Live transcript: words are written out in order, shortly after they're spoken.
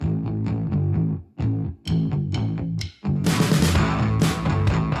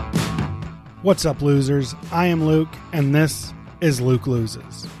What's up, losers? I am Luke, and this is Luke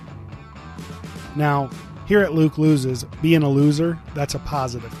Loses. Now, here at Luke Loses, being a loser, that's a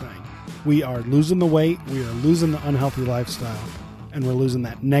positive thing. We are losing the weight, we are losing the unhealthy lifestyle, and we're losing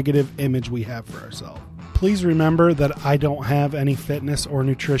that negative image we have for ourselves. Please remember that I don't have any fitness or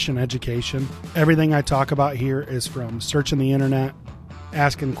nutrition education. Everything I talk about here is from searching the internet,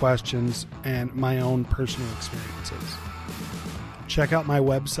 asking questions, and my own personal experiences. Check out my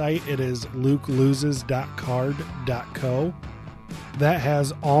website. It is lukeloses.card.co. That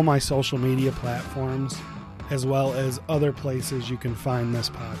has all my social media platforms, as well as other places you can find this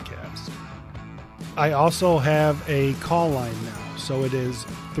podcast. I also have a call line now, so it is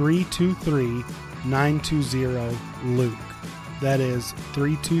 323-920-LUKE. That is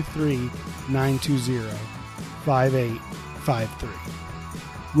 323-920-5853.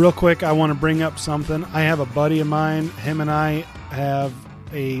 Real quick, I want to bring up something. I have a buddy of mine. Him and I have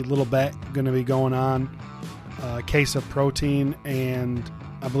a little bet going to be going on. A case of protein and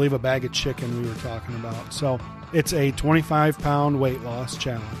I believe a bag of chicken we were talking about. So it's a 25-pound weight loss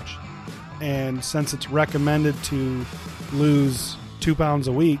challenge. And since it's recommended to lose 2 pounds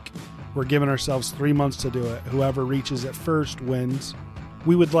a week, we're giving ourselves 3 months to do it. Whoever reaches it first wins.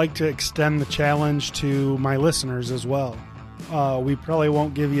 We would like to extend the challenge to my listeners as well. We probably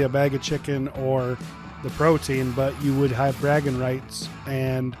won't give you a bag of chicken or the protein, but you would have bragging rights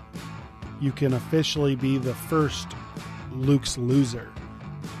and you can officially be the first Luke's loser.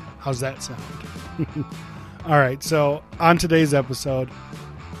 How's that sound? All right, so on today's episode,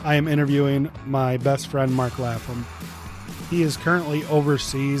 I am interviewing my best friend, Mark Lapham. He is currently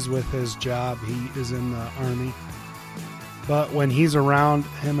overseas with his job. He is in the Army. But when he's around,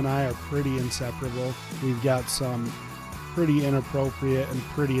 him and I are pretty inseparable. We've got some pretty inappropriate and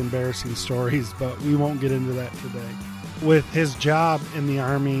pretty embarrassing stories, but we won't get into that today. With his job in the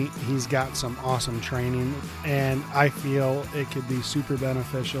Army, he's got some awesome training, and I feel it could be super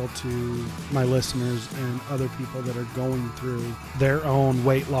beneficial to my listeners and other people that are going through their own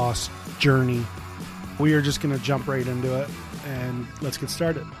weight loss journey. We are just going to jump right into it, and let's get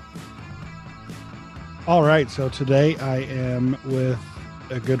started. All right, so today I am with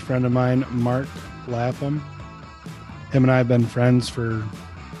a good friend of mine, Mark Lapham. Him and I have been friends for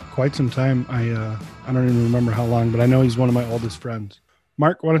quite some time. I don't even remember how long, but I know he's one of my oldest friends.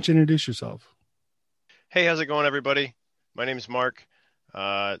 Mark, why don't you introduce yourself? Hey, how's it going, everybody? My name is Mark.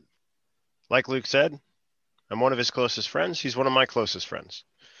 Like Luke said, I'm one of his closest friends. He's one of my closest friends.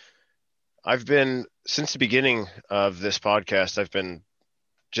 I've been, since the beginning of this podcast, I've been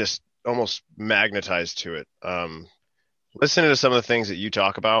just almost magnetized to it. Listening to some of the things that you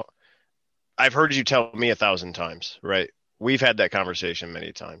talk about, I've heard you tell me 1,000 times, right? We've had that conversation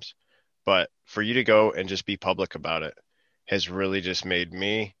many times, but for you to go and just be public about it has really just made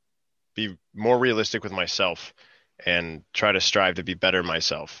me be more realistic with myself and try to strive to be better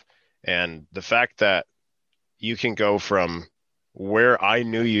myself. And the fact that you can go from where I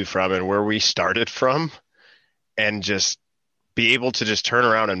knew you from and where we started from and just be able to just turn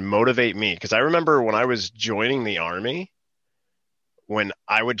around and motivate me. Because I remember when I was joining the Army, when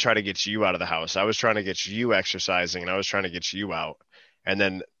I would try to get you out of the house, I was trying to get you exercising and I was trying to get you out. And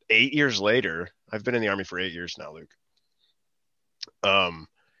then 8 years later, I've been in the Army for 8 years now, Luke.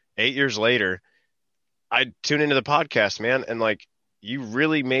 8 years later, I tune into the podcast, man. And like, you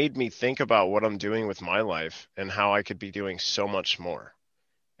really made me think about what I'm doing with my life and how I could be doing so much more.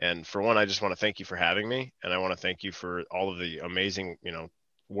 And for one, I just want to thank you for having me. And I want to thank you for all of the amazing,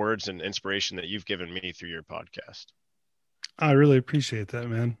 words and inspiration that you've given me through your podcast. I really appreciate that,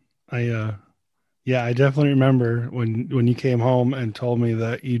 man. I definitely remember when you came home and told me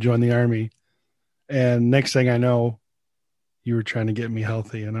that you joined the Army, and next thing I know, you were trying to get me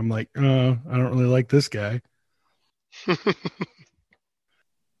healthy, and I'm like, I don't really like this guy.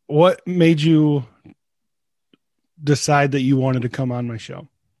 What made you decide that you wanted to come on my show?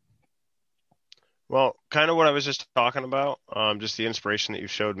 Well, kind of what I was just talking about, just the inspiration that you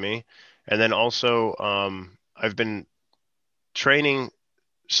showed me. And then also, I've been training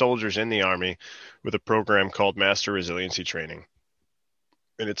soldiers in the Army with a program called Master Resiliency Training.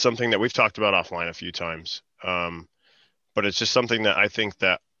 And it's something that we've talked about offline a few times. But it's just something that I think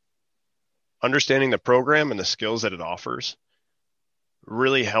that understanding the program and the skills that it offers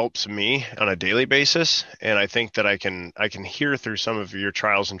really helps me on a daily basis. And I think that I can hear through some of your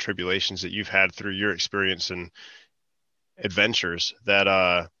trials and tribulations that you've had through your experience and adventures that,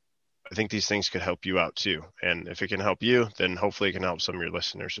 I think these things could help you out too. And if it can help you, then hopefully it can help some of your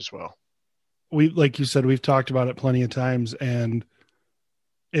listeners as well. Like you said, we've talked about it plenty of times, and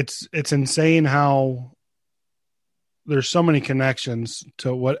it's insane how there's so many connections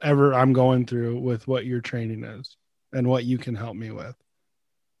to whatever I'm going through with what your training is and what you can help me with.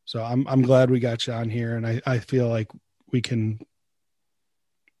 So I'm glad we got you on here, and I feel like we can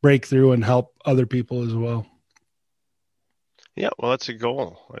break through and help other people as well. Yeah, well, that's a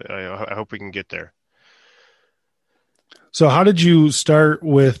goal. I hope we can get there. So how did you start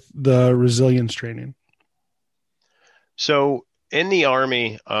with the resilience training? So in the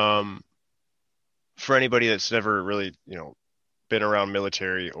Army, for anybody that's never really, been around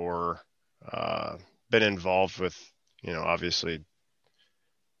military or uh, been involved with, obviously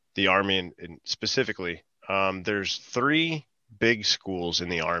the Army and specifically, there's three big schools in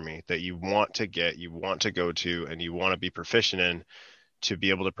the Army that you want to go to, and you want to be proficient in to be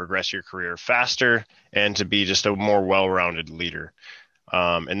able to progress your career faster and to be just a more well-rounded leader.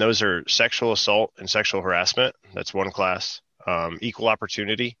 And those are sexual assault and sexual harassment. That's one class. Equal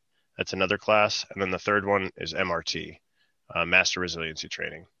opportunity. That's another class. And then the third one is MRT, Master Resiliency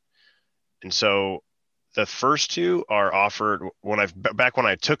Training. And so the first two are offered back when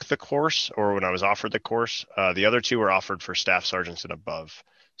I took the course or when I was offered the course. The other two were offered for staff sergeants and above.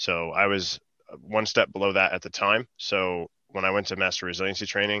 So I was one step below that at the time. So when I went to Master Resiliency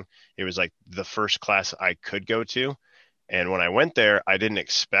Training, it was like the first class I could go to. And when I went there, I didn't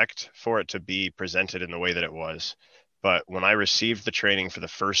expect for it to be presented in the way that it was. But when I received the training for the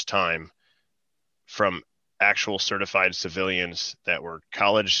first time from actual certified civilians that were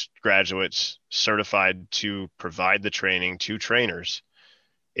college graduates certified to provide the training to trainers,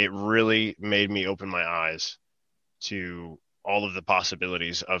 it really made me open my eyes to all of the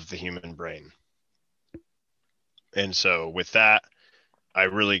possibilities of the human brain. And so with that, I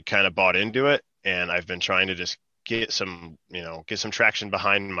really kind of bought into it, and I've been trying to just get some traction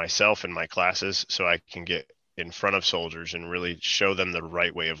behind myself and my classes so I can get in front of soldiers and really show them the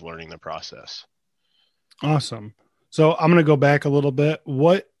right way of learning the process. Awesome. So I'm going to go back a little bit.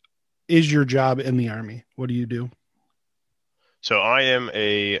 What is your job in the Army? What do you do? So I am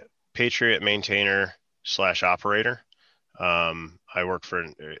a Patriot maintainer / operator. I work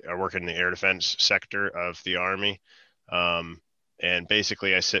in the air defense sector of the Army. And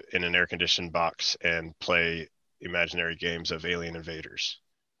basically I sit in an air conditioned box and play imaginary games of alien invaders.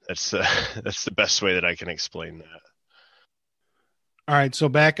 That's that's the best way that I can explain that. All right. So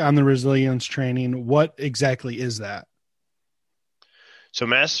back on the resilience training, what exactly is that? So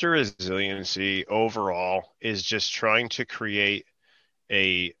master resiliency overall is just trying to create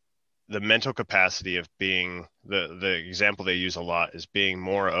the mental capacity of being the example they use a lot is being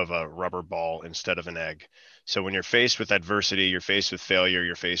more of a rubber ball instead of an egg. So when you're faced with adversity, you're faced with failure,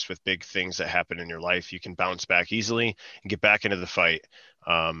 you're faced with big things that happen in your life, you can bounce back easily and get back into the fight.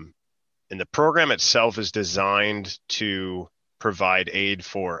 And the program itself is designed to provide aid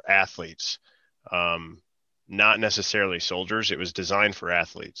for athletes, not necessarily soldiers. It was designed for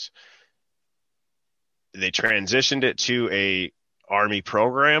athletes. They transitioned it to a Army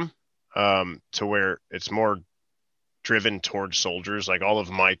program to where it's more driven towards soldiers. Like all of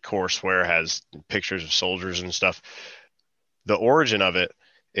my courseware has pictures of soldiers and stuff. The origin of it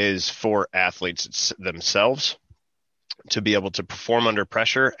is for athletes themselves to be able to perform under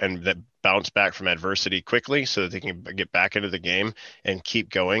pressure and that bounce back from adversity quickly so that they can get back into the game and keep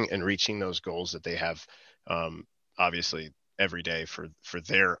going and reaching those goals that they have, obviously every day for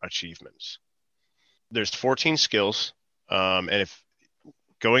their achievements. There's 14 skills. And if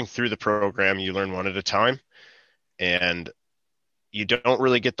going through the program, you learn one at a time, and you don't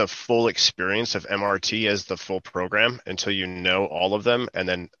really get the full experience of MRT as the full program until you know all of them and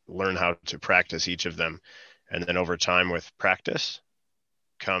then learn how to practice each of them. And then over time with practice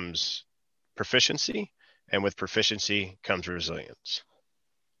comes proficiency, and with proficiency comes resilience.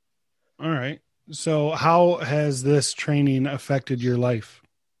 All right. So how has this training affected your life?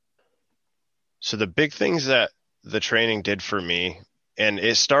 So the big things that the training did for me, and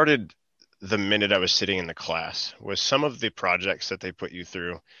it started the minute I was sitting in the class, was some of the projects that they put you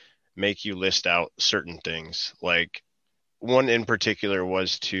through make you list out certain things. Like one in particular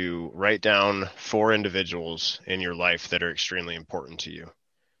was to write down 4 individuals in your life that are extremely important to you.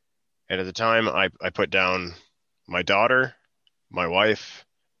 And at the time, I put down my daughter, my wife,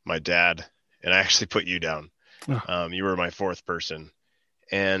 my dad, and I actually put you down. Oh. You were my 4th person.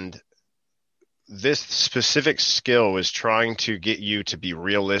 And this specific skill was trying to get you to be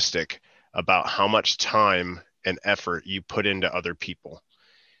realistic about how much time and effort you put into other people.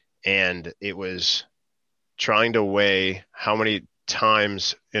 And it was trying to weigh how many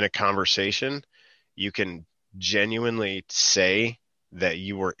times in a conversation you can genuinely say that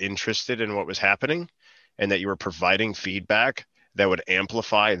you were interested in what was happening and that you were providing feedback that would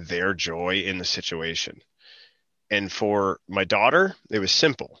amplify their joy in the situation. And for my daughter, it was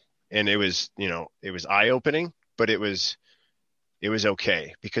simple, and it was, it was eye opening, but it was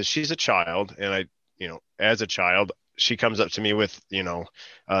okay because she's a child, and as a child, she comes up to me with,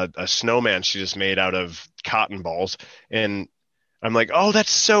 a snowman she just made out of cotton balls, and I'm like, oh,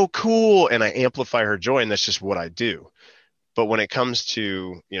 that's so cool, and I amplify her joy, and that's just what I do. But when it comes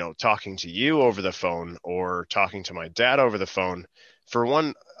to, talking to you over the phone or talking to my dad over the phone, for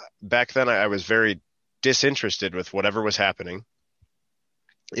one, back then I was very disinterested with whatever was happening.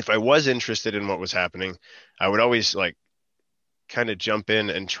 If I was interested in what was happening, I would always like kind of jump in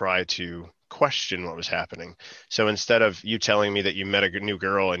and try to question what was happening. So instead of you telling me that you met a new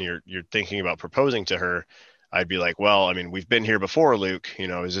girl and you're thinking about proposing to her, I'd be like, well, I mean, we've been here before, Luke.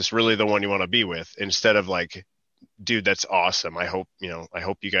 Is this really the one you want to be with? Instead of like, dude, that's awesome. I hope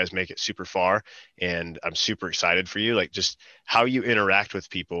you guys make it super far, and I'm super excited for you. Like just how you interact with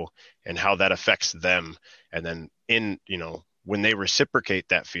people and how that affects them. And then when they reciprocate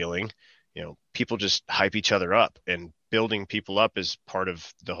that feeling, people just hype each other up, and building people up is part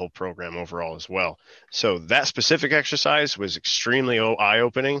of the whole program overall as well. So that specific exercise was extremely eye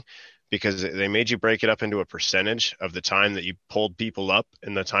opening because they made you break it up into a percentage of the time that you pulled people up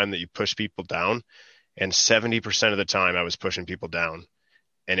and the time that you pushed people down. And 70% of the time I was pushing people down.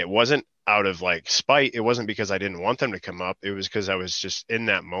 And it wasn't out of like spite. It wasn't because I didn't want them to come up. It was because I was just in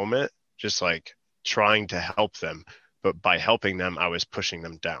that moment, just like trying to help them. But by helping them, I was pushing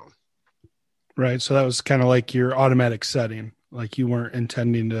them down. Right. So that was kind of like your automatic setting. Like you weren't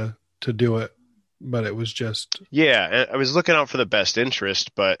intending to do it, but it was just Yeah. And I was looking out for the best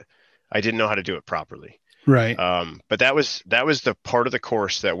interest, but I didn't know how to do it properly. right. But that was the part of the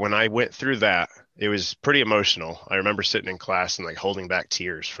course that when I went through that, it was pretty emotional. I remember sitting in class and like holding back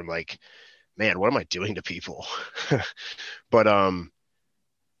tears from like, man, what am I doing to people? But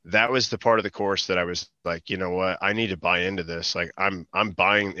that was the part of the course that I was like, you know what, I need to buy into this. Like I'm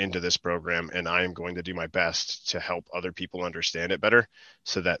buying into this program, and I am going to do my best to help other people understand it better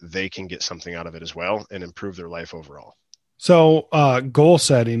so that they can get something out of it as well and improve their life overall. So goal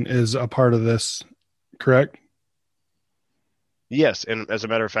setting is a part of this, correct? Yes, and as a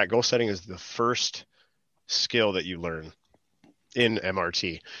matter of fact, goal setting is the first skill that you learn in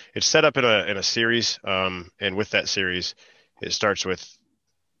MRT. It's set up in a series, and with that series, it starts with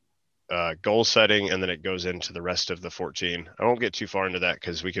goal setting, and then it goes into the rest of the 14. I won't get too far into that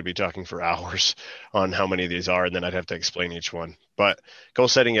because we could be talking for hours on how many of these are, and then I'd have to explain each one. But goal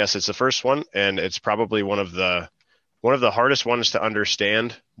setting, yes, it's the first one, and it's probably one of the hardest ones to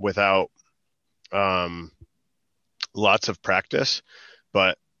understand without um, lots of practice.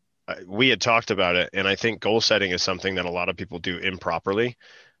 But we had talked about it, and I think goal setting is something that a lot of people do improperly.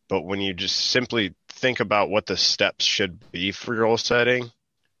 But when you just simply think about what the steps should be for goal setting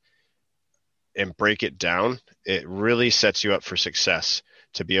and break it down, it really sets you up for success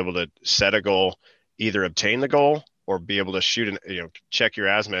to be able to set a goal, either obtain the goal or be able to shoot check your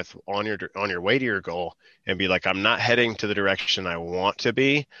azimuth on your way to your goal and be like, I'm not heading to the direction I want to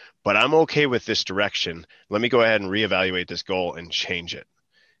be, but I'm okay with this direction. Let me go ahead and reevaluate this goal and change it.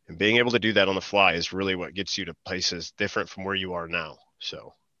 And being able to do that on the fly is really what gets you to places different from where you are now.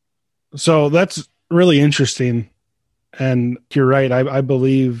 So that's really interesting. And you're right. I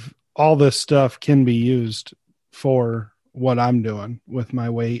believe all this stuff can be used for what I'm doing with my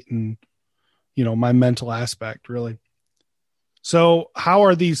weight and, my mental aspect, really. So, how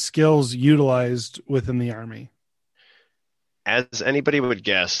are these skills utilized within the Army? As anybody would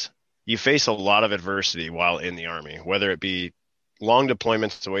guess, you face a lot of adversity while in the Army, whether it be long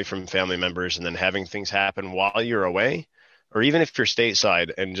deployments away from family members and then having things happen while you're away, or even if you're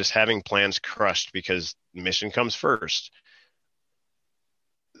stateside and just having plans crushed because mission comes first.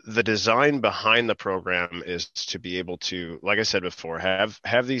 The design behind the program is to be able to, like I said before,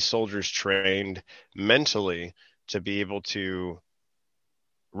 have these soldiers trained mentally to be able to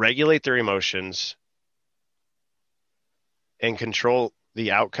regulate their emotions and control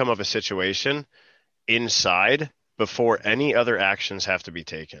the outcome of a situation inside before any other actions have to be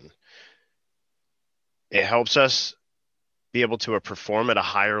taken. It helps us be able to perform at a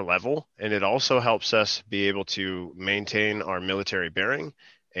higher level, and it also helps us be able to maintain our military bearing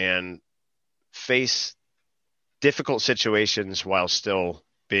and face difficult situations while still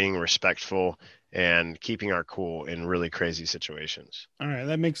being respectful and keeping our cool in really crazy situations. All right,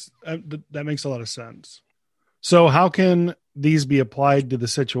 that makes a lot of sense. So, how can these be applied to the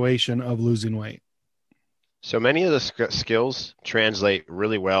situation of losing weight? So many of the skills translate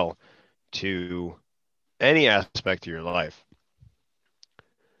really well to any aspect of your life.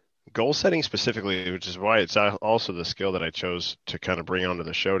 Goal setting specifically, which is why it's also the skill that I chose to kind of bring onto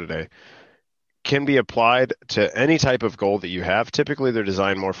the show today. can be applied to any type of goal that you have. Typically, they're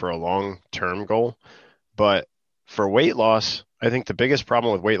designed more for a long-term goal. But for weight loss, I think the biggest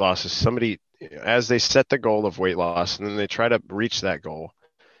problem with weight loss is somebody, as they set the goal of weight loss and then they try to reach that goal,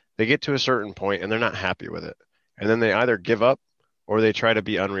 they get to a certain point and they're not happy with it. And then they either give up or they try to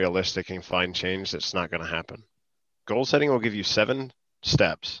be unrealistic and find change that's not going to happen. Goal setting will give you 7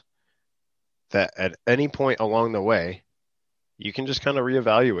 steps that at any point along the way, you can just kind of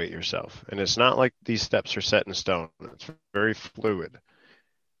reevaluate yourself. And it's not like these steps are set in stone. It's very fluid.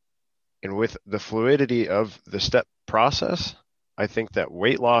 And with the fluidity of the step process, I think that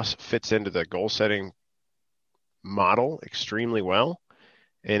weight loss fits into the goal setting model extremely well,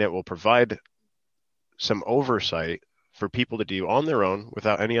 and it will provide some oversight for people to do on their own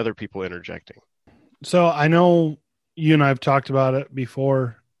without any other people interjecting. So I know you and I have talked about it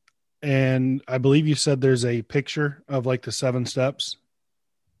before, and I believe you said there's a picture of like the 7 steps.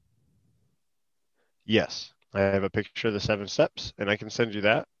 Yes, I have a picture of the 7 steps, and I can send you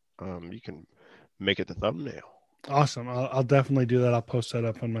that. You can make it the thumbnail. Awesome. I'll definitely do that. I'll post that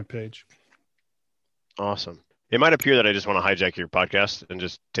up on my page. Awesome. It might appear that I just want to hijack your podcast and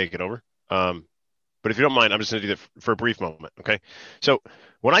just take it over. But if you don't mind, I'm just going to do that for a brief moment. Okay. So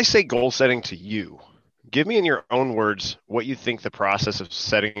when I say goal setting to you, give me in your own words what you think the process of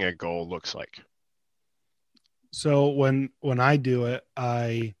setting a goal looks like. So when I do it,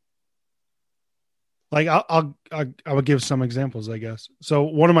 I would give some examples, I guess. So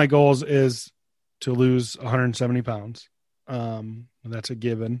one of my goals is to lose 170 pounds. That's a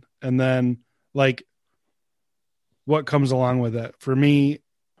given. And then like what comes along with it for me,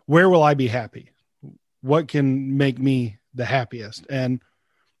 where will I be happy? What can make me the happiest? And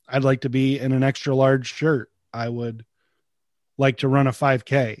I'd like to be in an extra large shirt. I would like to run a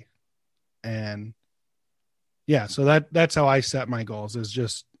 5K. And yeah, so that's how I set my goals, is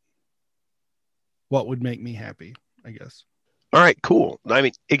just what would make me happy, I guess. All right, cool. I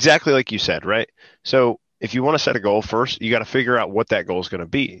mean, exactly like you said, right? So if you want to set a goal first, you got to figure out what that goal is going to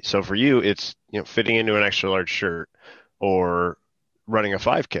be. So for you, it's, fitting into an extra large shirt or running a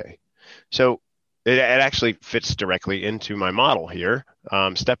 5K. So it actually fits directly into my model here.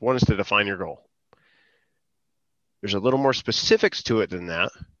 Step 1 is to define your goal. There's a little more specifics to it than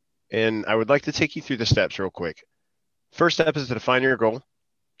that, and I would like to take you through the steps real quick. First step is to define your goal.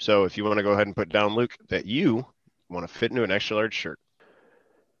 So if you want to go ahead and put down, Luke, that you want to fit into an extra large shirt.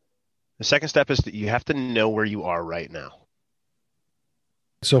 The second step is that you have to know where you are right now.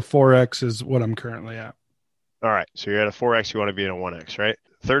 So 4X is what I'm currently at. All right. So you're at a 4X, you want to be in a 1X, right?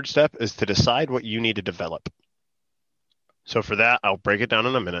 Third step is to decide what you need to develop. So for that, I'll break it down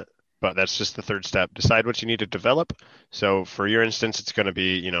in a minute, but that's just the third step. Decide what you need to develop. So for your instance, it's going to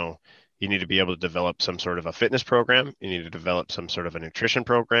be, you need to be able to develop some sort of a fitness program. You need to develop some sort of a nutrition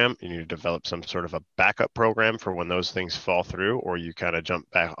program. You need to develop some sort of a backup program for when those things fall through, or you kind of jump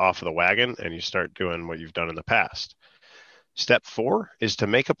back off of the wagon and you start doing what you've done in the past. Step 4 is to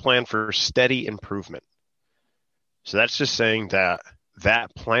make a plan for steady improvement. So that's just saying that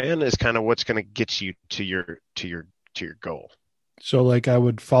plan is kind of what's going to get you to your goal. So like I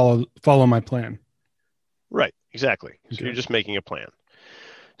would follow my plan. Right, exactly. So Okay. You're just making a plan.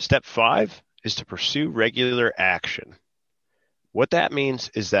 Step 5 is to pursue regular action. What that means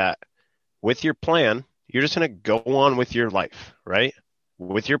is that with your plan, you're just going to go on with your life, right?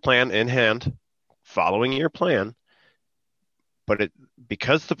 With your plan in hand, following your plan. But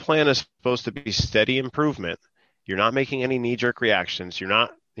because the plan is supposed to be steady improvement, you're not making any knee-jerk reactions. You're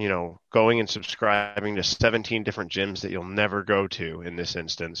not, going and subscribing to 17 different gyms that you'll never go to in this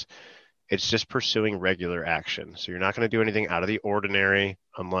instance. It's just pursuing regular action. So you're not going to do anything out of the ordinary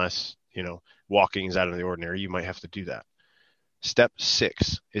unless, walking is out of the ordinary. You might have to do that. Step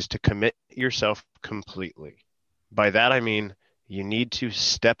 6 is to commit yourself completely. By that, I mean, you need to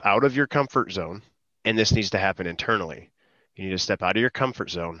step out of your comfort zone, and this needs to happen internally. You need to step out of your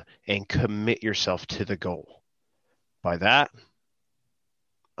comfort zone and commit yourself to the goal. By that,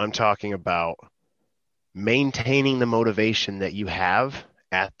 I'm talking about maintaining the motivation that you have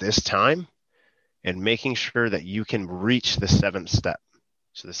at this time and making sure that you can reach the 7th step.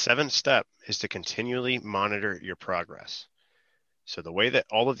 So the 7th step is to continually monitor your progress. So the way that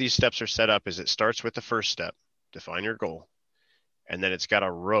all of these steps are set up is it starts with the first step, define your goal, and then it's got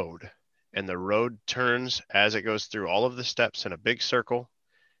a road. And the road turns as it goes through all of the steps in a big circle,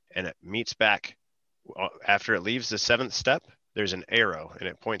 and it meets back. After it leaves the 7th step, there's an arrow, and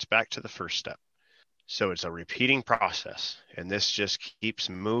it points back to the first step. So it's a repeating process, and this just keeps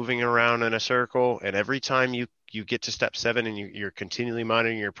moving around in a circle. And every time you get to step 7 and you're continually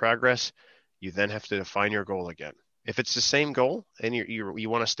monitoring your progress, you then have to define your goal again. If it's the same goal and you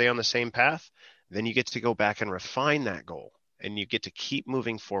want to stay on the same path, then you get to go back and refine that goal and you get to keep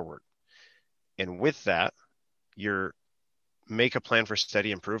moving forward. And with that, your make a plan for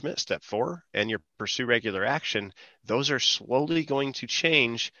steady improvement, step 4, and your pursue regular action, those are slowly going to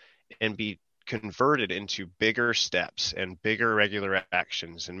change and be converted into bigger steps and bigger regular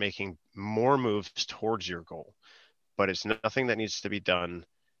actions and making more moves towards your goal. But it's nothing that needs to be done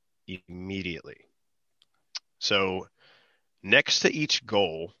immediately. So next to each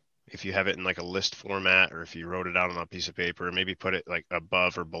goal, if you have it in like a list format or if you wrote it out on a piece of paper, maybe put it like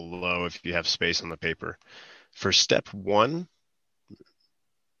above or below if you have space on the paper. For step 1,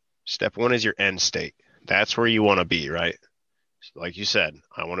 step 1 is your end state. That's where you want to be, right? Like you said,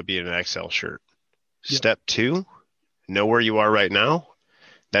 I want to be in an XL shirt. Yep. Step 2, know where you are right now.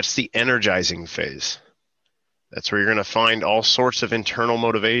 That's the energizing phase. That's where you're going to find all sorts of internal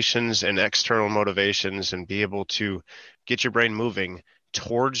motivations and external motivations and be able to get your brain moving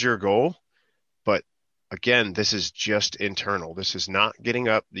towards your goal. But again, this is just internal. This is not getting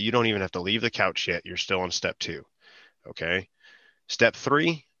up. You don't even have to leave the couch yet. You're still on step 2. Okay. Step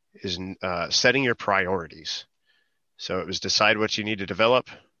 3 is setting your priorities. So it was decide what you need to develop.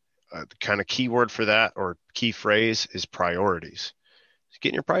 The kind of keyword for that or key phrase is priorities.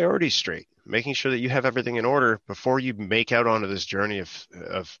 Getting your priorities straight, making sure that you have everything in order before you make out onto this journey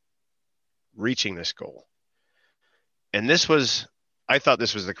of reaching this goal. And I thought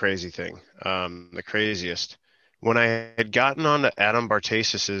this was the crazy thing, the craziest. When I had gotten onto Adam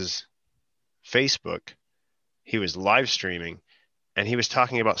Bartasis's Facebook, he was live streaming and he was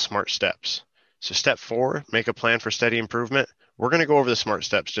talking about smart steps. So step 4, make a plan for steady improvement. We're going to go over the smart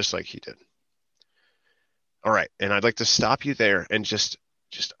steps just like he did. All right. And I'd like to stop you there and just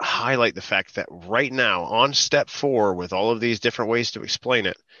highlight the fact that right now on step 4, with all of these different ways to explain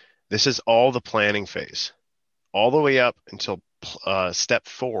it, this is all the planning phase. All the way up until step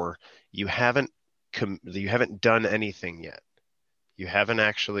 4, you haven't done anything yet. You haven't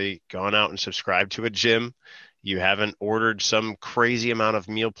actually gone out and subscribed to a gym. You haven't ordered some crazy amount of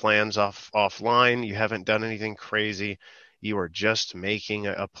meal plans offline. You haven't done anything crazy. You are just making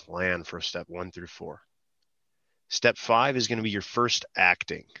a plan for step 1 through 4. Step 5 is going to be your first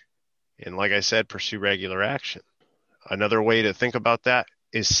acting. And like I said, pursue regular action. Another way to think about that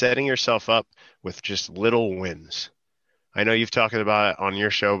is setting yourself up with just little wins. I know you've talked about it on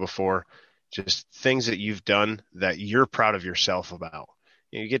your show before, just things that you've done that you're proud of yourself about.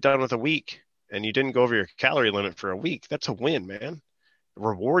 You get done with a week and you didn't go over your calorie limit for a week. That's a win, man.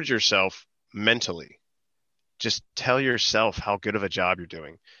 Reward yourself mentally. Just tell yourself how good of a job you're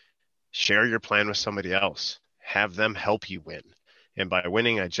doing. Share your plan with somebody else. Have them help you win. And by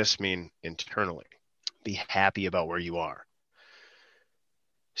winning, I just mean internally. Be happy about where you are.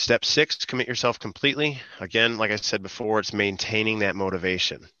 Step 6, commit yourself completely. Again, like I said before, it's maintaining that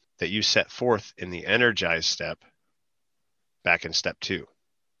motivation that you set forth in the energize step back in step 2.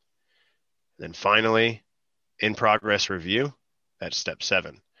 Then finally, in progress review, that's step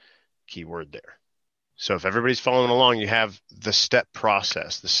 7. Key word there. So if everybody's following along, you have the step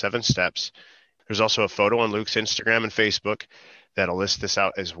process, the 7 steps. There's also a photo on Luke's Instagram and Facebook that'll list this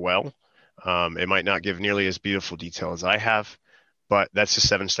out as well. It might not give nearly as beautiful detail as I have, but that's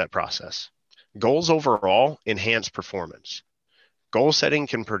the 7-step process. Goals overall enhance performance. Goal setting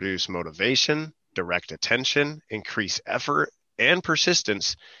can produce motivation, direct attention, increase effort and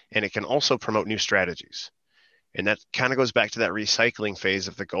persistence, and it can also promote new strategies. And that kind of goes back to that recycling phase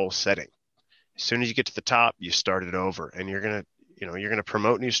of the goal setting. As soon as you get to the top, you start it over, and you're going to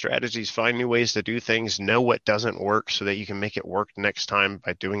promote new strategies, find new ways to do things, know what doesn't work so that you can make it work next time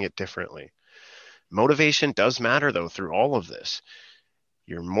by doing it differently. Motivation does matter, though, through all of this.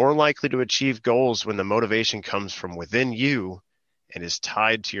 You're more likely to achieve goals when the motivation comes from within you and is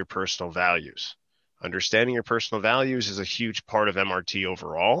tied to your personal values. Understanding your personal values is a huge part of MRT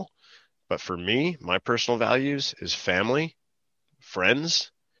overall. But for me, my personal values is family,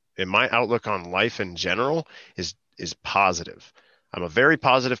 friends, and my outlook on life in general is positive. I'm a very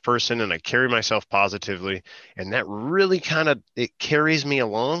positive person and I carry myself positively. And that really it carries me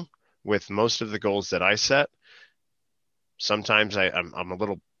along with most of the goals that I set. Sometimes I'm a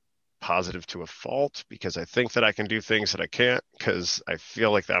little positive to a fault because I think that I can do things that I can't because I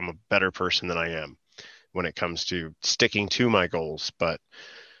feel like I'm a better person than I am when it comes to sticking to my goals. But,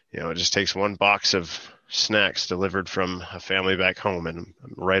 it just takes one box of snacks delivered from a family back home and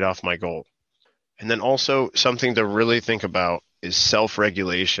I'm right off my goal. And then also something to really think about is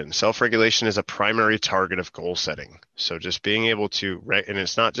self-regulation. Self-regulation is a primary target of goal setting. So just being able to, and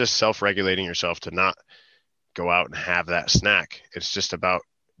it's not just self-regulating yourself to not go out and have that snack. It's just about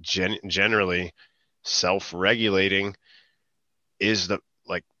generally self-regulating is the,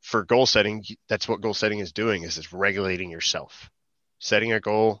 like, for goal setting, that's what goal setting is doing, is it's regulating yourself. Setting a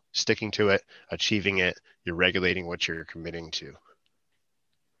goal, sticking to it, achieving it, you're regulating what you're committing to.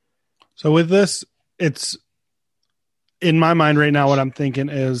 So with this, it's in my mind right now, what I'm thinking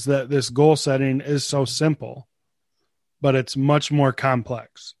is that this goal setting is so simple, but it's much more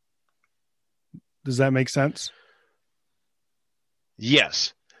complex. Does that make sense?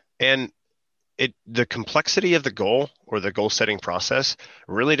 Yes. And the complexity of the goal or the goal setting process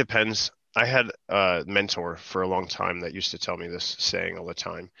really depends. I had a mentor for a long time that used to tell me this saying all the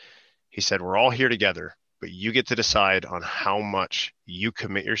time. He said, "We're all here together, but you get to decide on how much you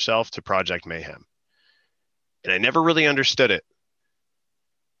commit yourself to Project Mayhem." And I never really understood it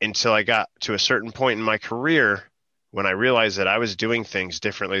until I got to a certain point in my career when I realized that I was doing things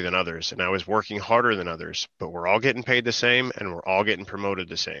differently than others and I was working harder than others, but we're all getting paid the same and we're all getting promoted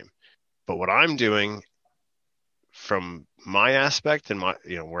the same. But what I'm doing from my aspect and my,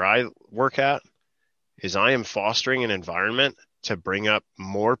 where I work at, is I am fostering an environment to bring up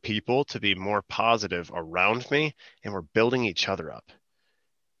more people to be more positive around me, and we're building each other up.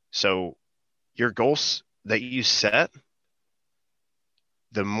 So your goals that you set,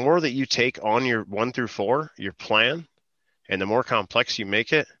 the more that you take on your 1 through 4, your plan, and the more complex you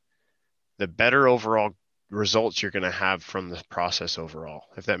make it, the better overall results you're going to have from the process overall,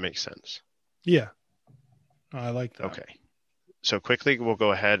 if that makes sense. Yeah. I like that. Okay. So quickly, we'll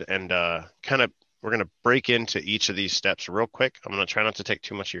go ahead and we're going to break into each of these steps real quick. I'm going to try not to take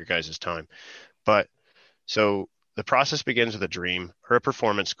too much of your guys' time. But so the process begins with a dream or a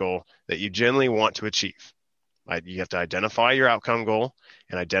performance goal that you generally want to achieve. You have to identify your outcome goal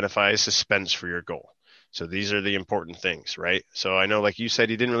and identify a suspense for your goal. So these are the important things, right? So I know, like you said,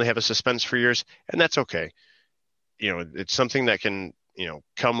 you didn't really have a suspense for yours, and that's okay. It's something that can,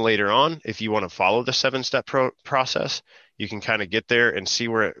 come later on. If you want to follow the 7-step process, you can kind of get there and see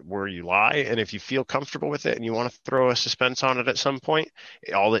where you lie. And if you feel comfortable with it and you want to throw a suspense on it at some point,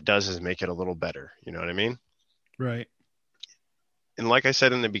 all it does is make it a little better. You know what I mean? Right. And like I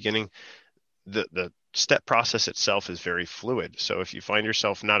said in the beginning, the step process itself is very fluid. So if you find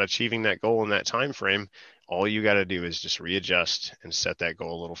yourself not achieving that goal in that time frame, all you got to do is just readjust and set that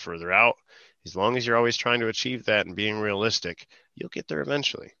goal a little further out. As long as you're always trying to achieve that and being realistic, you'll get there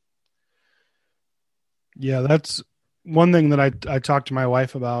eventually. Yeah, that's one thing that I talked to my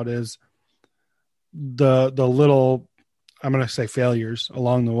wife about is the little, I'm going to say, failures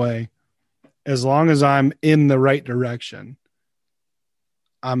along the way. As long as I'm in the right direction,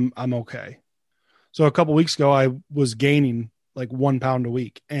 I'm okay. So a couple weeks ago, I was gaining like 1 pound a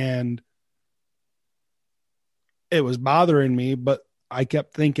week, and it was bothering me, but I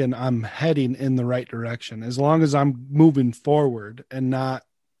kept thinking I'm heading in the right direction. As long as I'm moving forward and not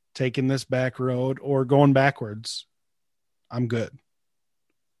taking this back road or going backwards, I'm good.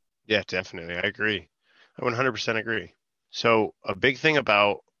 Yeah, definitely. I agree. I 100% agree. So a big thing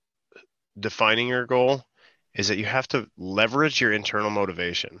about defining your goal is that you have to leverage your internal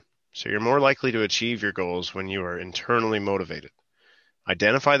motivation. So you're more likely to achieve your goals when you are internally motivated.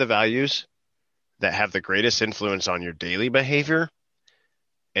 Identify the values that have the greatest influence on your daily behavior,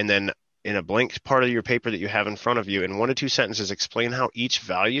 and then in a blank part of your paper that you have in front of you, in 1 to 2 sentences, explain how each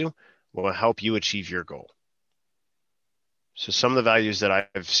value will help you achieve your goal. So some of the values that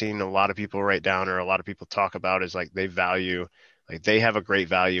I've seen a lot of people write down or a lot of people talk about is like they have a great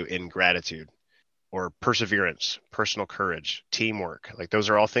value in gratitude or perseverance, personal courage, teamwork. Like those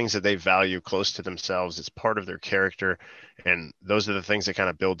are all things that they value close to themselves. It's part of their character. And those are the things that kind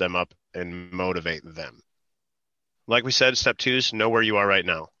of build them up and motivate them. Like we said, step 2 is know where you are right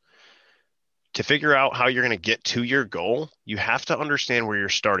now. To figure out how you're going to get to your goal, you have to understand where you're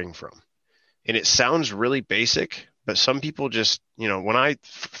starting from. And it sounds really basic, but some people just, when I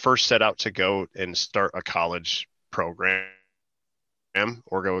first set out to go and start a college program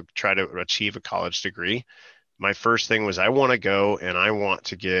or go try to achieve a college degree, my first thing was I want to go and I want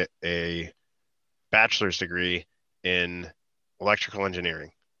to get a bachelor's degree in electrical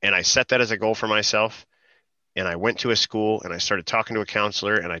engineering. And I set that as a goal for myself. And I went to a school and I started talking to a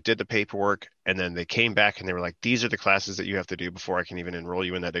counselor and I did the paperwork. And then they came back and they were like, these are the classes that you have to do before I can even enroll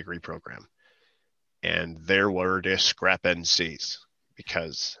you in that degree program. And there were discrepancies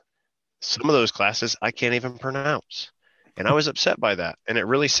because some of those classes I can't even pronounce. And I was upset by that. And it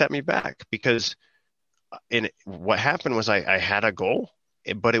really set me back because what happened was I had a goal,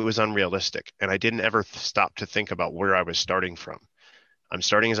 but it was unrealistic. And I didn't ever stop to think about where I was starting from. I'm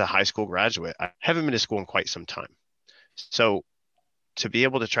starting as a high school graduate. I haven't been to school in quite some time. So to be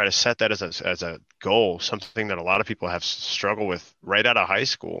able to try to set that as a goal, something that a lot of people have struggled with right out of high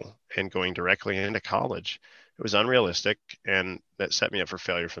school and going directly into college, it was unrealistic, and that set me up for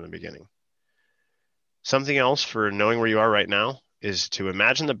failure from the beginning. Something else for knowing where you are right now is to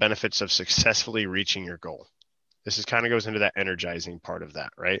imagine the benefits of successfully reaching your goal. This is kind of goes into that energizing part of that,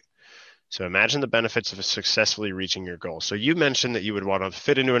 right? So imagine the benefits of successfully reaching your goal. So you mentioned that you would want to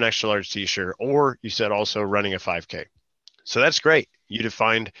fit into an extra large t-shirt, or you said also running a 5K. So that's great. You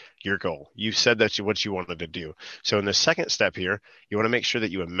defined your goal. You said that's what you wanted to do. So in the second step here, you want to make sure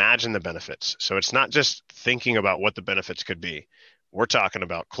that you imagine the benefits. So it's not just thinking about what the benefits could be. We're talking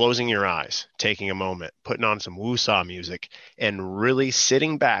about closing your eyes, taking a moment, putting on some woo-saw music, and really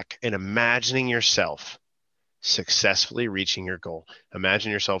sitting back and imagining yourself successfully reaching your goal.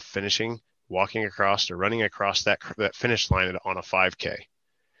 Imagine yourself finishing, walking across or running across that finish line on a 5K.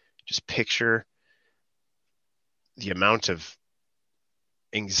 Just picture the amount of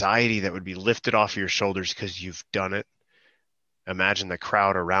anxiety that would be lifted off your shoulders because you've done it. Imagine the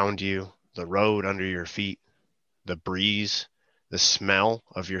crowd around you, the road under your feet, the breeze, the smell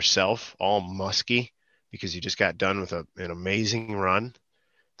of yourself, all musky because you just got done with an amazing run.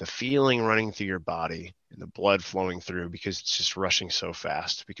 The feeling running through your body and the blood flowing through because it's just rushing so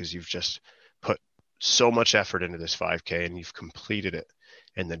fast because you've just put so much effort into this 5K and you've completed it,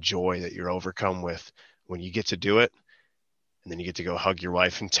 and the joy that you're overcome with when you get to do it, and then you get to go hug your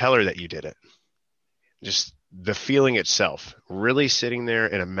wife and tell her that you did it. Just the feeling itself, really sitting there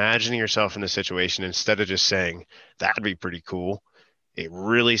and imagining yourself in the situation instead of just saying, that'd be pretty cool. It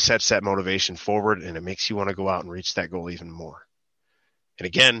really sets that motivation forward, and it makes you want to go out and reach that goal even more. And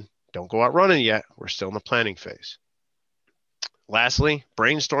again, don't go out running yet. We're still in the planning phase. Lastly,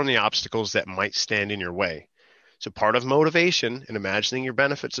 brainstorm the obstacles that might stand in your way. So part of motivation and imagining your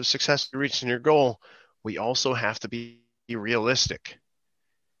benefits of successfully reaching your goal, we also have to be realistic.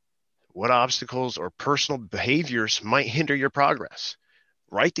 What obstacles or personal behaviors might hinder your progress?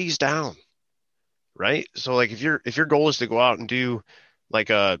 Write these down, right? So like if your goal is to go out and do like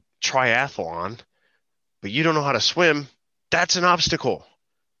a triathlon, but you don't know how to swim, that's an obstacle.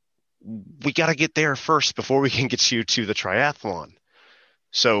 We got to get there first before we can get you to the triathlon.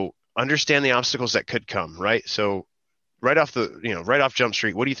 So understand the obstacles that could come, right? So right off Jump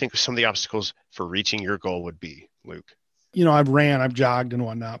Street, what do you think some of the obstacles for reaching your goal would be, Luke? I've jogged and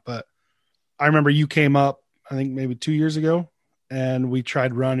whatnot, but I remember you came up, I think maybe 2 years ago, and we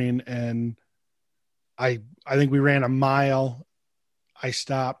tried running, and I think we ran a mile. I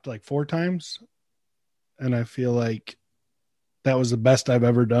stopped like 4 times, and I feel like that was the best I've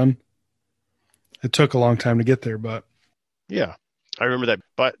ever done. It took a long time to get there, but yeah, I remember that.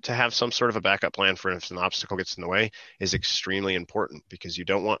 But to have some sort of a backup plan for if an obstacle gets in the way is extremely important, because you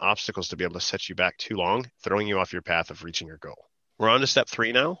don't want obstacles to be able to set you back too long, throwing you off your path of reaching your goal. We're on to step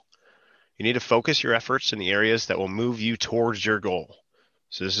 3 now. You need to focus your efforts in the areas that will move you towards your goal.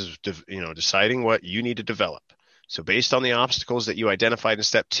 So this is, deciding what you need to develop. So based on the obstacles that you identified in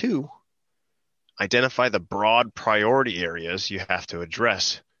step 2, identify the broad priority areas you have to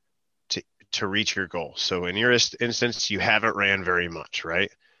address to reach your goal. So in your instance, you haven't ran very much, right?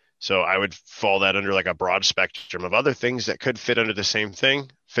 So I would fall that under like a broad spectrum of other things that could fit under the same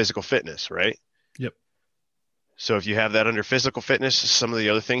thing, physical fitness, right? Yep. So if you have that under physical fitness, some of the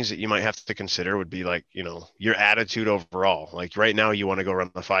other things that you might have to consider would be like, your attitude overall. Like right now you want to go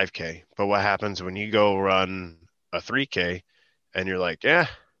run the 5K, but what happens when you go run a 3K and you're like, yeah,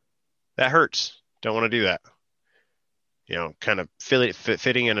 that hurts. Don't want to do that. Kind of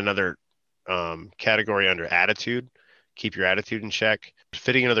fitting in another category under attitude, keep your attitude in check.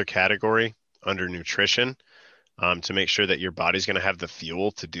 Fitting another category under nutrition, to make sure that your body's going to have the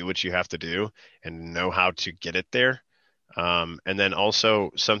fuel to do what you have to do and know how to get it there. And then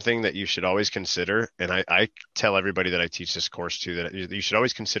also something that you should always consider, and I tell everybody that I teach this course to, that you should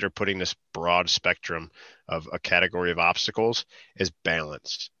always consider putting this broad spectrum of a category of obstacles as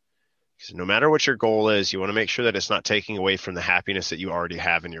balance. Because no matter what your goal is, you want to make sure that it's not taking away from the happiness that you already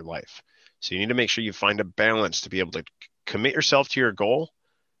have in your life. So you need to make sure you find a balance to be able to commit yourself to your goal,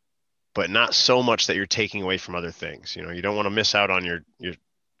 but not so much that you're taking away from other things. You don't want to miss out on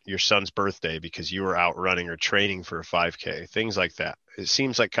your son's birthday because you were out running or training for a 5K, things like that. It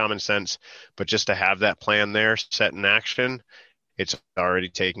seems like common sense, but just to have that plan there set in action, it's already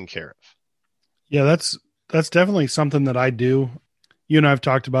taken care of. Yeah, that's definitely something that I do. You and I have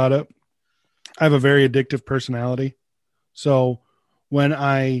talked about it. I have a very addictive personality. So when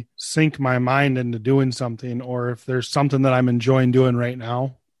I sink my mind into doing something, or if there's something that I'm enjoying doing right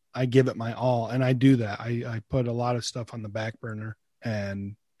now, I give it my all. And I do that. I put a lot of stuff on the back burner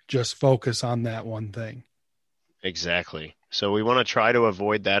and just focus on that one thing. Exactly. So we want to try to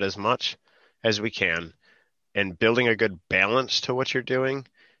avoid that as much as we can. And building a good balance to what you're doing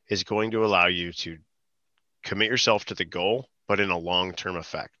is going to allow you to commit yourself to the goal, but in a long-term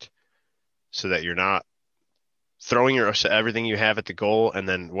effect, so that you're not throwing everything you have at the goal, and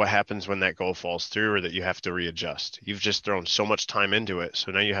then what happens when that goal falls through, or that you have to readjust. You've just thrown so much time into it,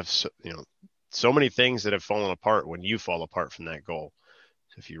 so now you have so many things that have fallen apart when you fall apart from that goal.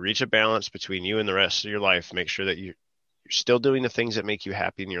 So if you reach a balance between you and the rest of your life, make sure that you're still doing the things that make you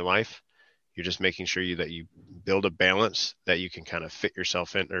happy in your life. You're just making sure that you build a balance that you can kind of fit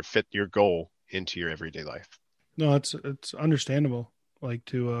yourself in, or fit your goal into your everyday life. No, it's understandable, like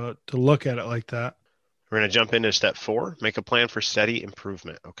to look at it like that. We're going to jump into step 4, make a plan for steady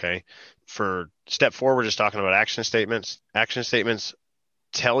improvement. Okay. For step 4, we're just talking about action statements. Action statements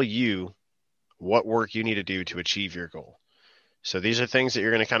tell you what work you need to do to achieve your goal. So these are things that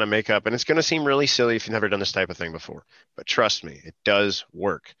you're going to kind of make up, and it's going to seem really silly if you've never done this type of thing before, but trust me, it does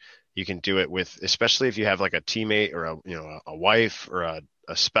work. You can do it with, especially if you have like a teammate or a wife or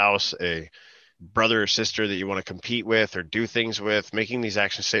a spouse, a brother or sister that you want to compete with or do things with. Making these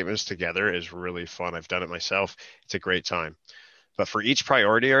action statements together is really fun. I've done it myself. It's a great time. But for each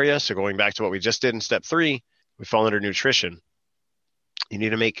priority area, so going back to what we just did in step 3, we fall under nutrition. You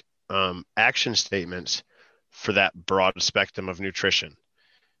need to make action statements for that broad spectrum of nutrition.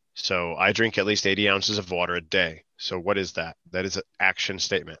 So I drink at least 80 ounces of water a day. So what is that? That is an action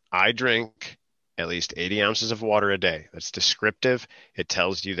statement. I drink at least 80 ounces of water a day. That's descriptive. It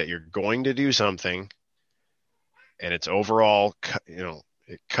tells you that you're going to do something, and it's overall,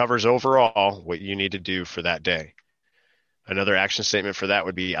 it covers overall what you need to do for that day. Another action statement for that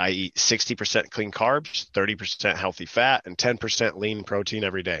would be I eat 60% clean carbs, 30% healthy fat, and 10% lean protein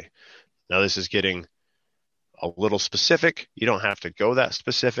every day. Now this is getting a little specific. You don't have to go that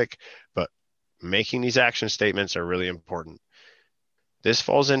specific, but making these action statements are really important. This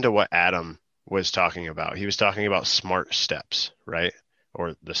falls into what Adam was talking about. He was talking about smart steps, right?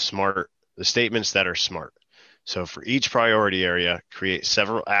 Or the statements that are smart. So for each priority area, create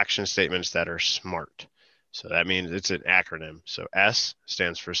several action statements that are smart. So that means it's an acronym. So S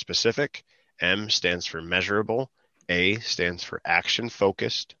stands for specific, M stands for measurable, A stands for action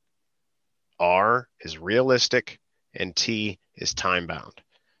focused, R is realistic, and T is time bound.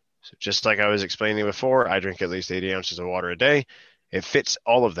 So just like I was explaining before, I drink at least 80 ounces of water a day. It fits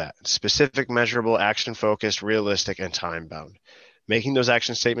all of that: specific, measurable, action focused, realistic, and time bound. Making those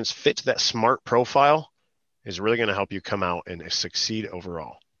action statements fit to that SMART profile is really going to help you come out and succeed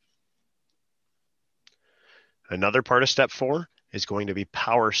overall. Another part of step 4 is going to be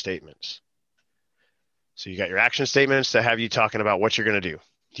power statements. So you got your action statements that have you talking about what you're going to do.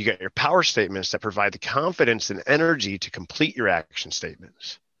 You got your power statements that provide the confidence and energy to complete your action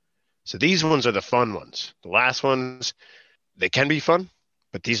statements. So these ones are the fun ones. The last ones, they can be fun,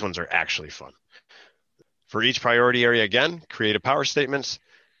 but these ones are actually fun. For each priority area, again, create power statements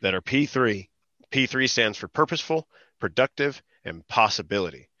that are P3. P3 stands for purposeful, productive, and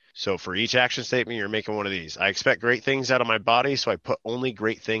possibility. So for each action statement, you're making one of these. I expect great things out of my body, so I put only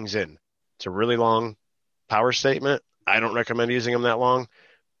great things in. It's a really long power statement. I don't recommend using them that long.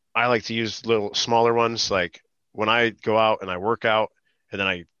 I like to use little smaller ones, like when I go out and I work out and then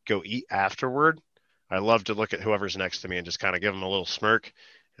I go eat afterward. I love to look at whoever's next to me and just kind of give them a little smirk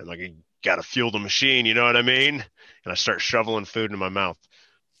and like, you got to fuel the machine, you know what I mean? And I start shoveling food into my mouth.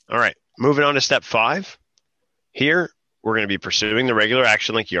 All right, moving on to step 5. Here, we're going to be pursuing the regular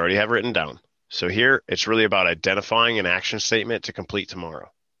action like you already have written down. So here, it's really about identifying an action statement to complete tomorrow.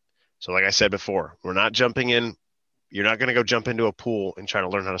 So like I said before, we're not jumping in. You're not going to go jump into a pool and try to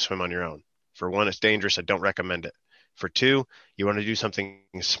learn how to swim on your own. For one, it's dangerous. I don't recommend it. For two, you want to do something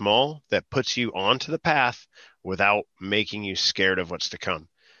small that puts you onto the path without making you scared of what's to come.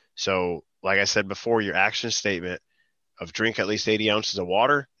 So like I said before, your action statement of drink at least 80 ounces of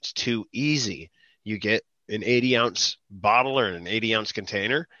water, it's too easy. You get an 80-ounce bottle or an 80-ounce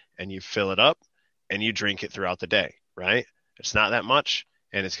container and you fill it up and you drink it throughout the day, right? It's not that much,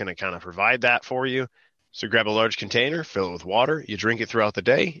 and it's going to kind of provide that for you. So grab a large container, fill it with water, you drink it throughout the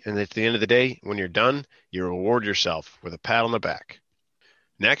day, and at the end of the day, when you're done, you reward yourself with a pat on the back.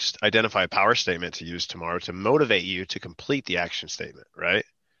 Next, identify a power statement to use tomorrow to motivate you to complete the action statement, right?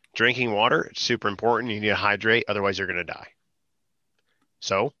 Drinking water, it's super important. You need to hydrate, otherwise you're going to die.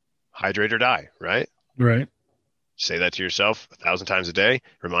 So hydrate or die, right? Right. Say that to yourself 1,000 times a day.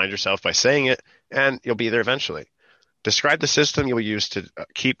 Remind yourself by saying it, and you'll be there eventually. Describe the system you'll use to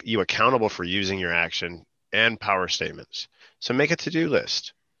keep you accountable for using your action and power statements. So make a to-do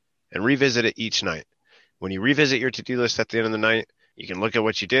list and revisit it each night. When you revisit your to-do list at the end of the night, you can look at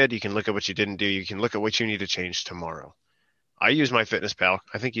what you did, you can look at what you didn't do, you can look at what you need to change tomorrow. I use my Fitness Pal.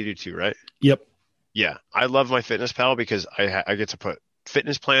 I think you do too, right? Yep. Yeah, I love my Fitness Pal because I get to put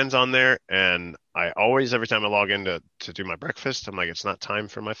fitness plans on there, and I always, every time I log in to do my breakfast, I'm like, it's not time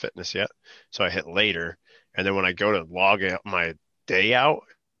for my fitness yet. So I hit later, and then when I go to log out my day out,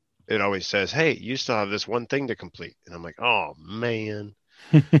 it always says, hey, you still have this one thing to complete. And I'm like, oh man.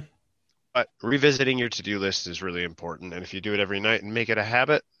 But revisiting your to-do list is really important. And if you do it every night and make it a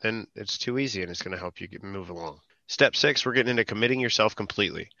habit, then it's too easy and it's going to help you move along. Step 6, we're getting into committing yourself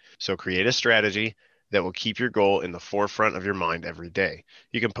completely. So create a strategy that will keep your goal in the forefront of your mind every day.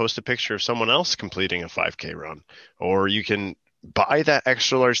 You can post a picture of someone else completing a 5K run, or you can buy that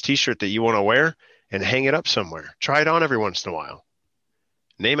extra large t-shirt that you want to wear and hang it up somewhere. Try it on every once in a while.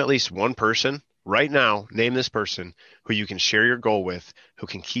 Name at least one person right now. Name this person who you can share your goal with, who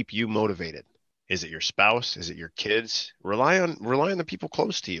can keep you motivated. Is it your spouse? Is it your kids? Rely on the people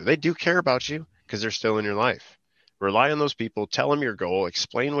close to you. They do care about you because they're still in your life. Rely on those people. Tell them your goal.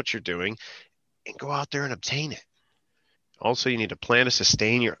 Explain what you're doing, and go out there and obtain it. Also, you need to plan to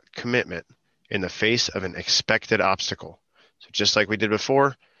sustain your commitment in the face of an expected obstacle. So just like we did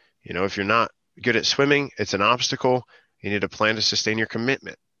before, if you're not good at swimming, it's an obstacle. You need to plan to sustain your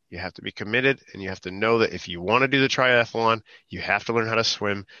commitment. You have to be committed, and you have to know that if you want to do the triathlon, you have to learn how to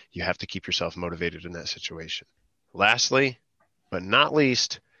swim. You have to keep yourself motivated in that situation. Lastly, but not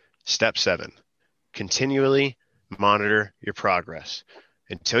least, step 7, continually monitor your progress.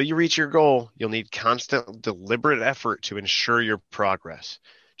 Until you reach your goal, you'll need constant, deliberate effort to ensure your progress.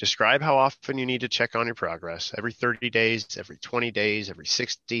 Describe how often you need to check on your progress. Every 30 days, every 20 days, every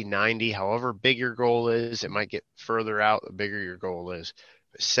 60, 90, however big your goal is. It might get further out the bigger your goal is.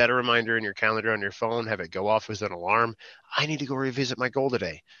 Set a reminder in your calendar on your phone. Have it go off as an alarm. I need to go revisit my goal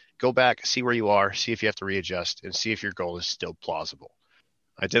today. Go back, see where you are, see if you have to readjust, and see if your goal is still plausible.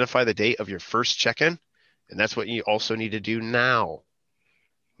 Identify the date of your first check-in, and that's what you also need to do now.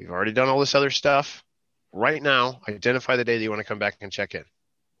 We've already done all this other stuff. Right now, identify the day that you want to come back and check in.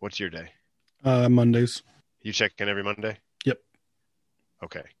 What's your day? Mondays. You check in every Monday? Yep.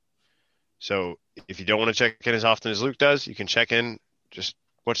 Okay. So if you don't want to check in as often as Luke does, you can check in just,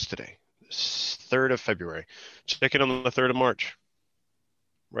 what's today? 3rd of February. Check in on the 3rd of March.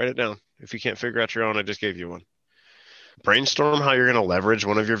 Write it down. If you can't figure out your own, I just gave you one. Brainstorm how you're going to leverage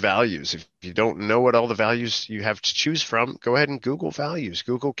one of your values. If you don't know what all the values you have to choose from, go ahead and Google values.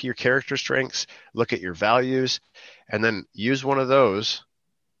 Google your character strengths, look at your values, and then use one of those.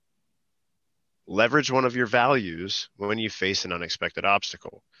 Leverage one of your values when you face an unexpected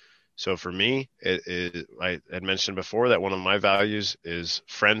obstacle. So for me, I had mentioned before that one of my values is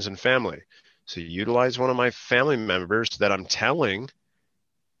friends and family. So utilize one of my family members that I'm telling,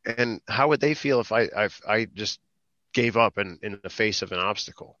 and how would they feel if I just gave up in the face of an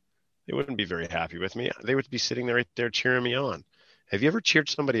obstacle? They wouldn't be very happy with me. They would be sitting there right there cheering me on. Have you ever cheered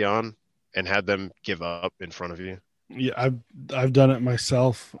somebody on and had them give up in front of you? Yeah, I've done it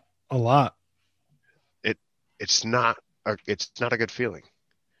myself a lot. It's not a good feeling.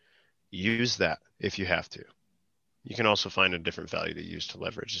 Use that if you have to. You can also find a different value to use to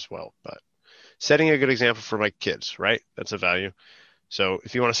leverage as well. But setting a good example for my kids, right? That's a value. So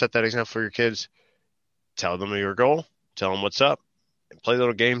if you want to set that example for your kids, tell them your goal, tell them what's up, and play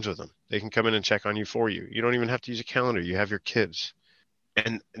little games with them. They can come in and check on you for you. You don't even have to use a calendar. You have your kids.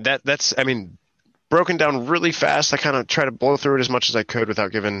 And that's broken down really fast. I kind of try to blow through it as much as I could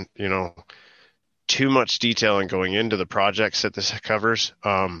without giving, too much detail and going into the projects that this covers.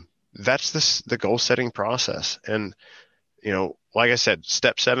 That's the goal setting process. And, like I said,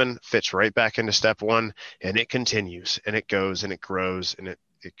 step 7 fits right back into step 1, and it continues and it goes and it grows, and it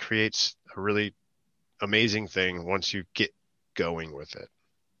creates a really amazing thing once you get going with it.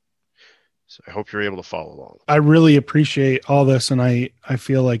 So I hope you're able to follow along. I really appreciate all this, and I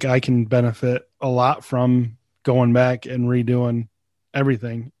feel like I can benefit a lot from going back and redoing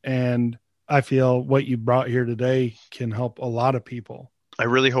everything. And I feel what you brought here today can help a lot of people. I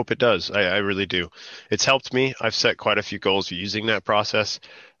really hope it does. I really do. It's helped me. I've set quite a few goals using that process.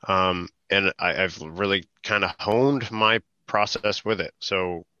 And I've really kind of honed my process with it.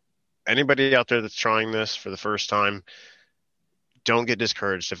 So anybody out there that's trying this for the first time, don't get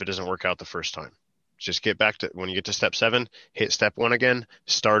discouraged if it doesn't work out the first time. Just get back to, when you get to step 7, hit step 1 again,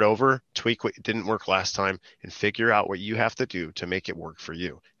 start over, tweak what didn't work last time, and figure out what you have to do to make it work for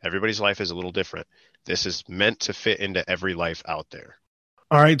you. Everybody's life is a little different. This is meant to fit into every life out there.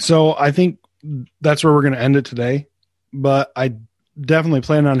 All right. So I think that's where we're going to end it today, but I definitely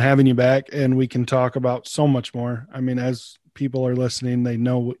plan on having you back, and we can talk about so much more. I mean, as people are listening, they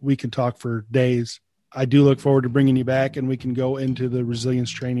know we can talk for days. I do look forward to bringing you back, and we can go into the resilience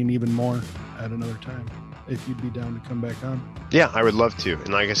training even more at another time. if you'd be down to come back on. Yeah, I would love to. And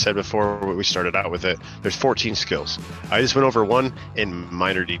like I said before, we started out with it, there's 14 skills. I just went over one in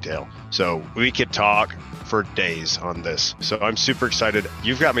minor detail. So we could talk for days on this. So I'm super excited.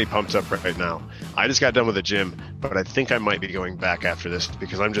 You've got me pumped up right now. I just got done with the gym, but I think I might be going back after this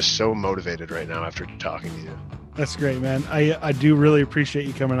because I'm just so motivated right now after talking to you. That's great, man. I do really appreciate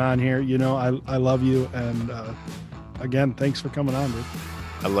you coming on here. You know, I love you. And again, thanks for coming on, dude.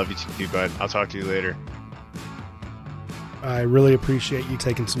 I love you too, bud. I'll talk to you later. I really appreciate you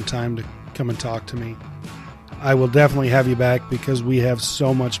taking some time to come and talk to me. I will definitely have you back because we have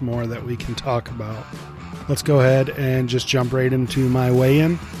so much more that we can talk about. Let's go ahead and just jump right into my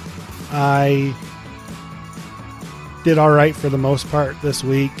weigh-in. I did all right for the most part this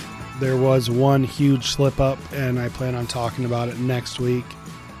week. There was one huge slip up, and I plan on talking about it next week.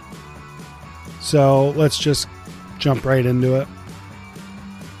 So let's just jump right into it.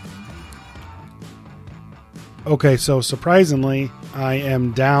 Okay, so surprisingly, I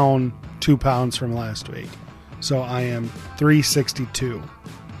am down 2 pounds from last week. So I am 362.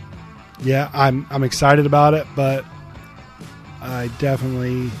 Yeah, I'm excited about it, but I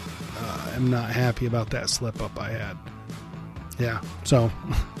definitely am not happy about that slip up I had. Yeah, so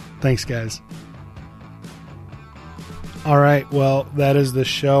thanks, guys. All right, well, that is the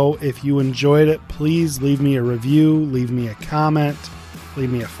show. If you enjoyed it, please leave me a review, leave me a comment,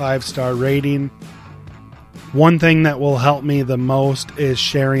 leave me a 5-star rating. One thing that will help me the most is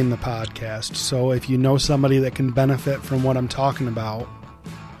sharing the podcast. So if you know somebody that can benefit from what I'm talking about,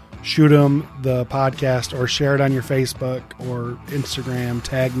 shoot them the podcast or share it on your Facebook or Instagram,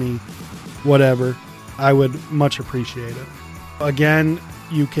 tag me, whatever. I would much appreciate it. Again,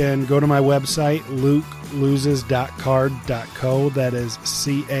 you can go to my website, lukeloses.card.co. That is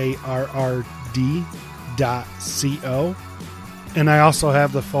CARRD.co. And I also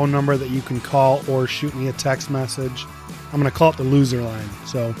have the phone number that you can call or shoot me a text message. I'm going to call it the loser line.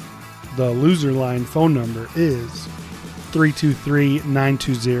 So the loser line phone number is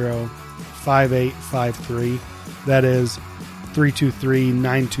 323-920-5853. That is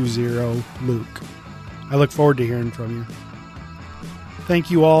 323-920-LUKE. I look forward to hearing from you.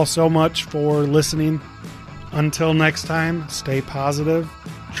 Thank you all so much for listening. Until next time, stay positive,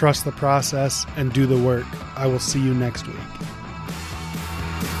 trust the process, and do the work. I will see you next week.